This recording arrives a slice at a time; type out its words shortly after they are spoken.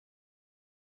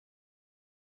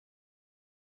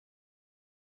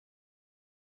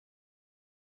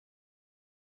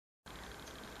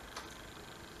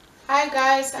Hi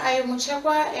guys, I am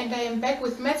Muchekwa and I am back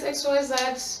with Maths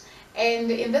XYZ,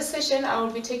 and in this session I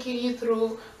will be taking you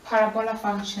through parabola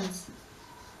functions.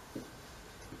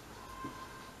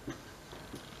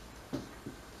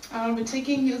 I will be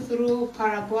taking you through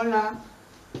parabola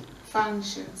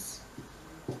functions.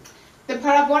 The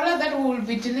parabola that we will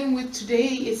be dealing with today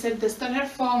is at the standard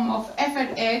form of f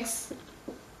at x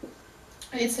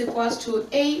is equals to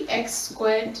ax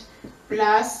squared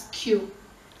plus q.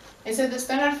 It's the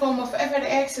standard form of f at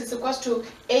x is equals to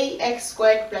ax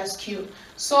squared plus q.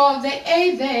 So the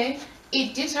a there,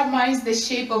 it determines the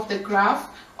shape of the graph,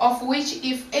 of which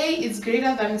if a is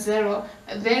greater than 0,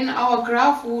 then our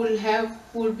graph will have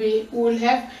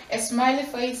a smiley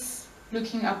face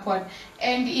looking upward.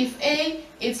 And if a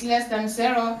is less than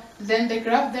 0, then the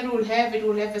graph that will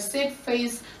have a sad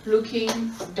face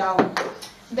looking down.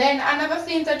 Then another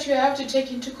thing that you have to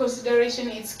take into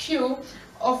consideration is q,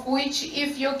 of which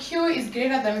if your q is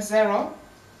greater than 0,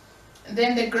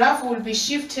 then the graph will be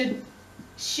shifted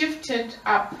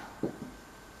up.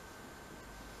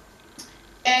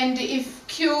 And if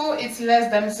q is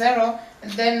less than 0,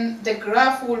 then the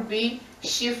graph will be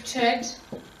shifted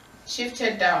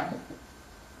down.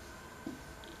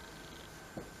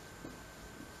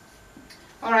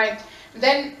 Alright,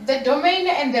 then the domain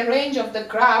and the range of the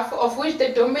graph, of which the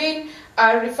domain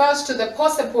refers to the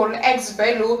possible x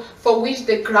value for which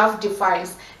the graph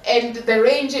defines, and the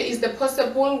range is the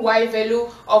possible y value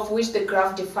of which the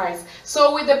graph defines.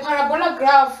 So with the parabola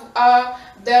graph,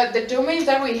 the domain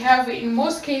that we have in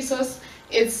most cases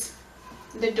is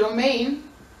the domain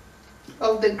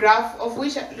of the graph, of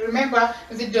which, remember,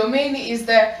 the domain is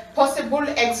the possible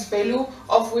x value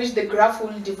of which the graph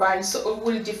will define. So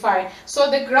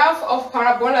the graph of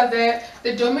parabola,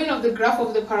 the domain of the graph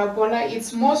of the parabola,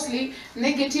 it's mostly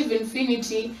negative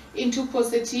infinity into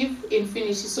positive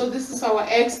infinity. So this is our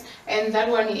x, and that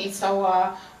one is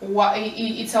our y.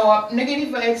 It's our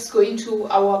negative x going to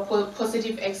our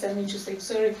positive x. I mean to say,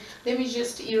 sorry, let me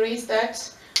just erase that.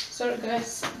 Sorry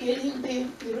guys, getting the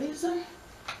eraser.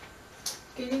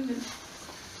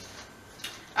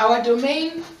 Our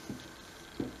domain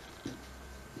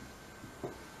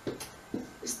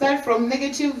start from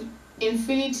negative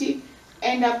infinity,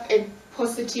 end up at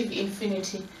positive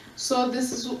infinity. So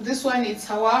this one is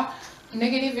our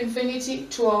negative infinity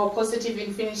to our positive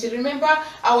infinity. Remember,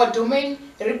 our domain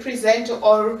represent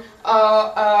or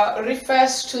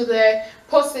refers to the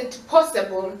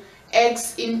possible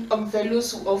x in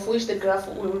values of which the graph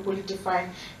will define,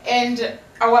 and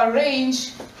our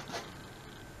range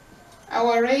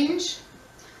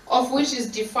of which is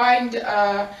defined,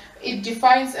 it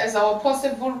defines as our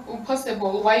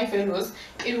possible y values.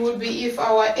 It would be if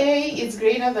our a is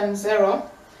greater than 0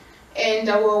 and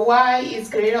our y is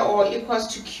greater or equals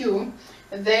to q,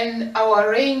 then our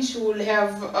range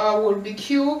will be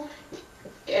q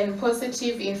and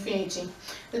positive infinity.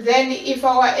 Then if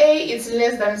our a is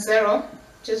less than 0,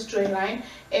 just draw a line,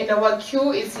 and our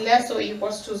q is less or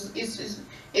equals to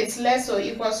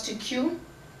q,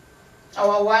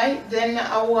 our y, then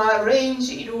our range,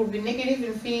 it will be negative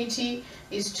infinity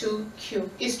is to q,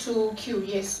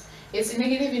 yes. It's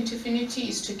negative infinity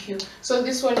is to q. So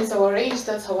this one is our range,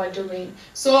 that's our domain.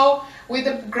 So with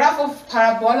the graph of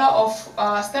parabola of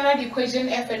standard equation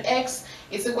f at x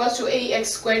is equals to ax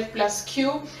squared plus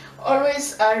q,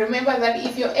 always remember that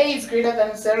if your a is greater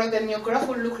than 0, then your graph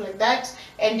will look like that,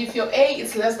 and if your a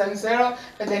is less than 0,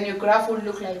 then your graph will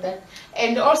look like that.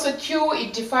 And also q,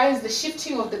 it defines the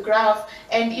shifting of the graph,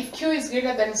 and if q is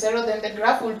greater than 0, then the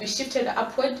graph will be shifted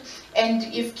upward, and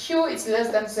if q is less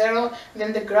than 0,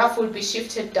 then the graph will be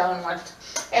shifted downward.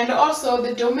 And also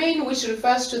the domain, which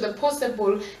refers to the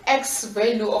possible x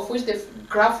value of which the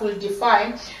graph will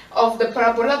define, of the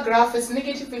parabola graph, is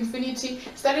negative infinity,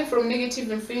 starting from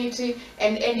negative infinity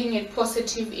and ending at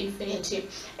positive infinity.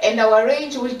 And our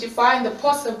range will define the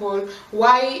possible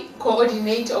y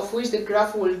coordinate of which the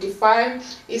graph will define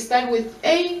is start with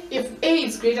a. If a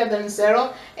is greater than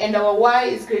 0 and our y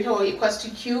is greater or equals to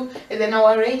q, and then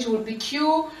our range will be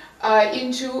q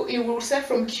it will start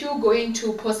from q going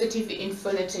to positive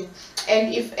infinity.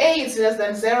 And if a is less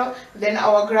than 0, then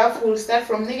our graph will start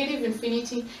from negative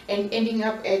infinity and ending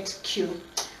up at q.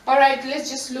 Alright,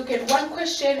 let's just look at one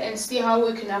question and see how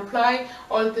we can apply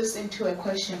all this into a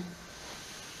question.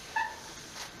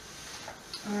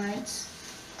 Alright.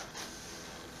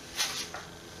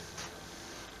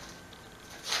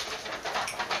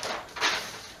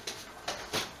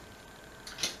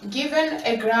 Given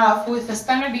a graph with a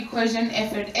standard equation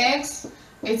f at x,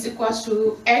 it's equals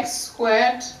to x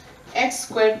squared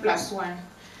plus 1.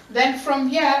 Then from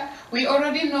here, we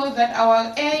already know that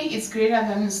our A is greater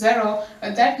than 0.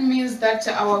 That means that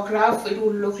our graph, it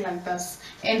will look like this.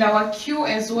 And our Q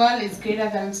as well is greater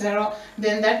than 0.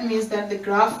 Then that means that the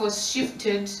graph was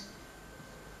shifted,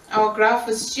 our graph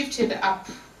was shifted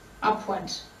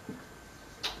upward.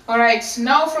 Alright,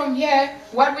 now from here,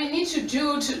 what we need to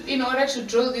do in order to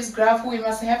draw this graph, we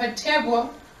must have a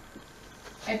table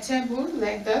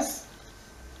like this,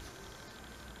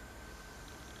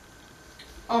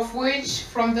 of which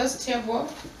from this table,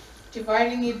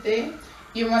 dividing it there,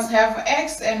 you must have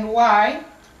x and y.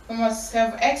 You must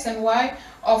have x and y,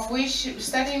 of which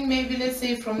starting maybe, let's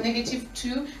say, from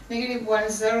 -2, -1,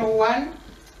 0, 1,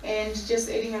 and just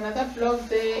adding another block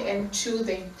there and 2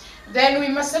 there. Then we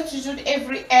must substitute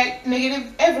every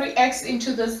x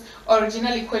into this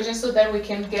original equation so that we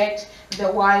can get the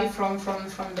y from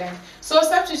them. So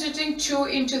substituting 2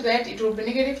 into that, it will be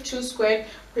 -2 squared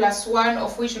plus 1,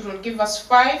 of which it will give us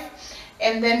 5.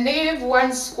 And then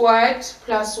 -1 squared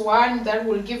plus 1, that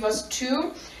will give us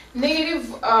 2.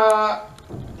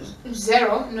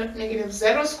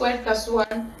 -0 squared plus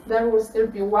 1, that will still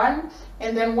be 1.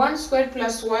 And then 1 squared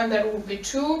plus 1, that will be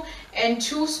 2. And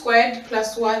 2 squared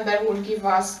plus 1, that will give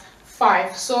us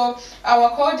 5. So our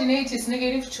coordinate is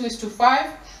 -2 is to 5,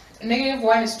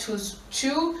 -1 is to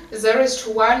 2, 0 is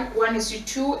to 1, 1 is to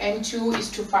 2, and 2 is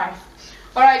to 5.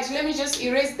 Alright, let me just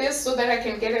erase this so that I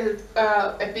can get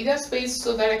a bigger space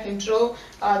so that I can draw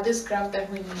this graph that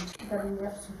we need.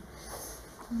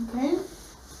 Okay.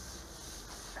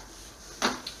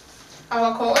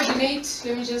 Our coordinate,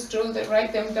 let me just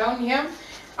write them down here.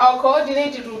 Our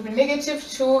coordinate, it will be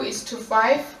 -2 is to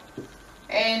 5,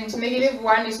 and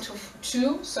 -1 is to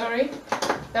 2, sorry.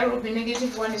 That will be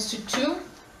 -1 is to 2,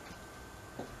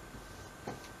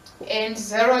 and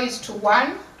 0 is to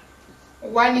 1,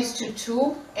 1 is to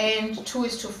 2, and 2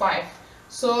 is to 5.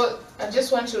 So I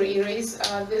just want to erase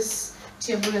this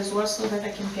table as well so that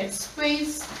I can get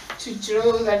space to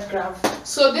draw that graph.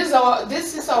 So this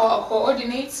is our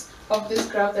coordinates of this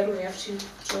graph that we have to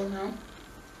draw now.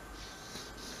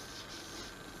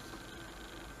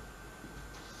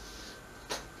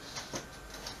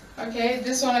 Okay,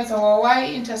 this one is our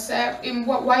y-intercept,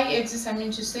 y-axis I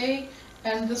mean to say,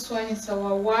 and this one is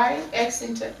our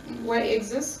y-axis.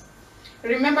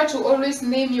 Remember to always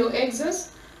name your axis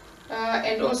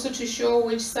and also to show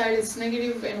which side is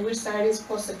negative and which side is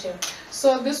positive.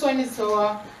 So this one is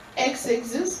our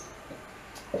x-axis,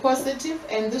 positive,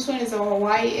 and this one is our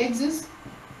y-axis,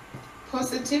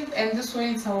 positive, and this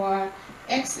one is our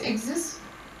x-axis,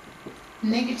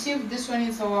 negative. This one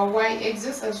is our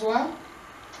y-axis as well,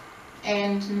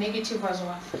 and negative as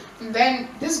well. And then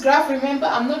this graph, remember,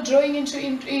 I'm not drawing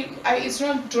it's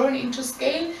not drawn into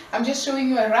scale. I'm just showing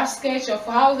you a rough sketch of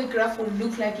how the graph will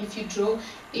look like if you draw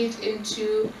it in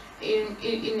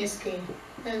a scale.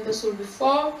 And this will be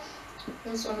 4.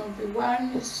 This one will be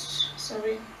 1.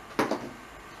 Sorry.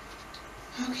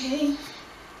 Okay.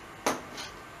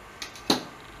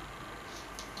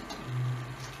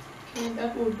 Okay,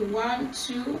 that will be 1,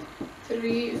 2,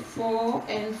 3, 4,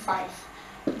 and 5.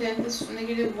 Then this -1,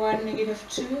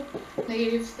 -2,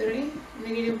 -3,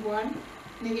 -1,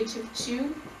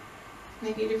 -2,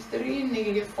 -3,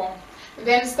 -4.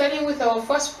 Then starting with our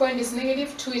first point is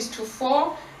 -2 is to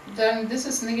 4. Then this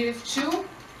is -2.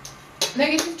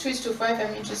 -2 is to 5, I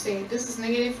mean to say. This is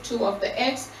 -2 of the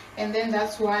x, and then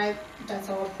that's why that's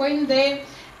our point there.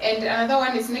 And another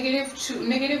one is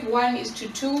 -1 is to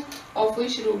 2, of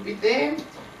which it will be there.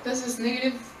 This is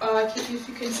negative, if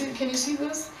you can see, can you see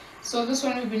this? So this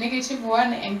one will be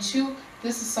 -1 and 2.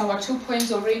 This is our 2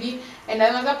 points already. And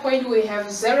another point we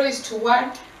have 0 is to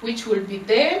 1, which will be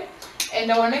there. And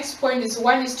our next point is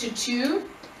 1 is to 2,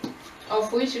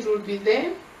 of which it will be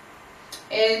there.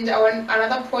 And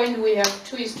another point we have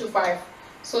 2 is to 5.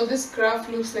 So this graph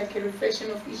looks like a reflection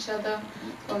of each other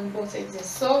on both axes.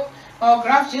 So our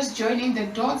graph, just joining the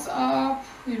dots up,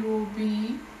 it will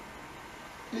be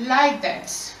like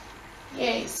that.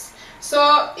 Yes.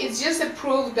 So it's just a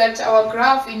proof that our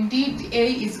graph, indeed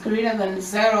A is greater than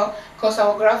 0, because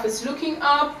our graph is looking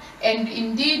up, and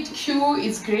indeed Q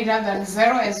is greater than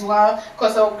 0 as well,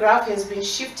 because our graph has been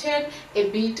shifted a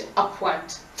bit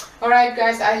upward. Alright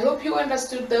guys, I hope you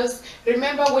understood this.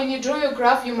 Remember, when you draw your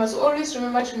graph, you must always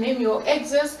remember to name your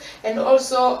axis and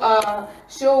also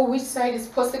show which side is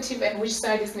positive and which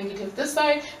side is negative. This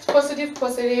side is positive,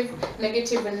 positive,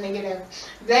 negative, and negative.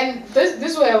 Then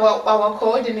this were our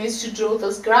coordinates to draw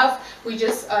this graph. We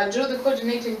just draw the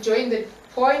coordinate and join the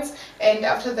points, and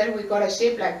after that we got a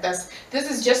shape like this. This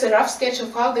is just a rough sketch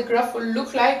of how the graph will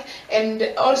look like,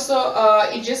 and also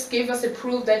it just gave us a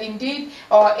proof that indeed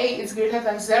our a is greater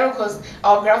than 0 because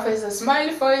our graph has a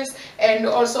smiley face, and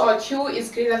also our q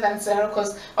is greater than 0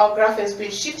 because our graph has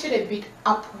been shifted a bit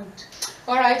upward.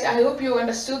 Alright, I hope you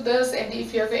understood this, and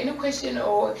if you have any question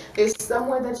or there's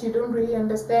somewhere that you don't really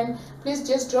understand, please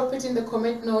just drop it in the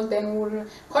comment note, then we'll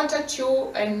contact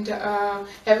you and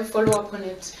have a follow-up on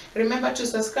it. Remember to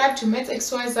subscribe to Maths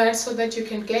XYZ so that you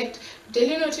can get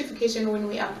daily notification when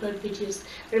we upload videos.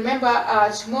 Remember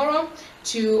tomorrow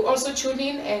to also tune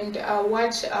in and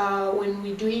watch when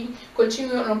we're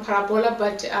continue on parabola,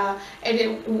 but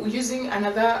using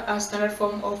another standard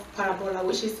form of parabola,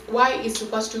 which is y is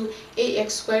equals to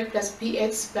ax squared plus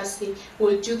bx plus c.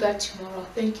 We'll do that tomorrow.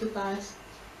 Thank you guys.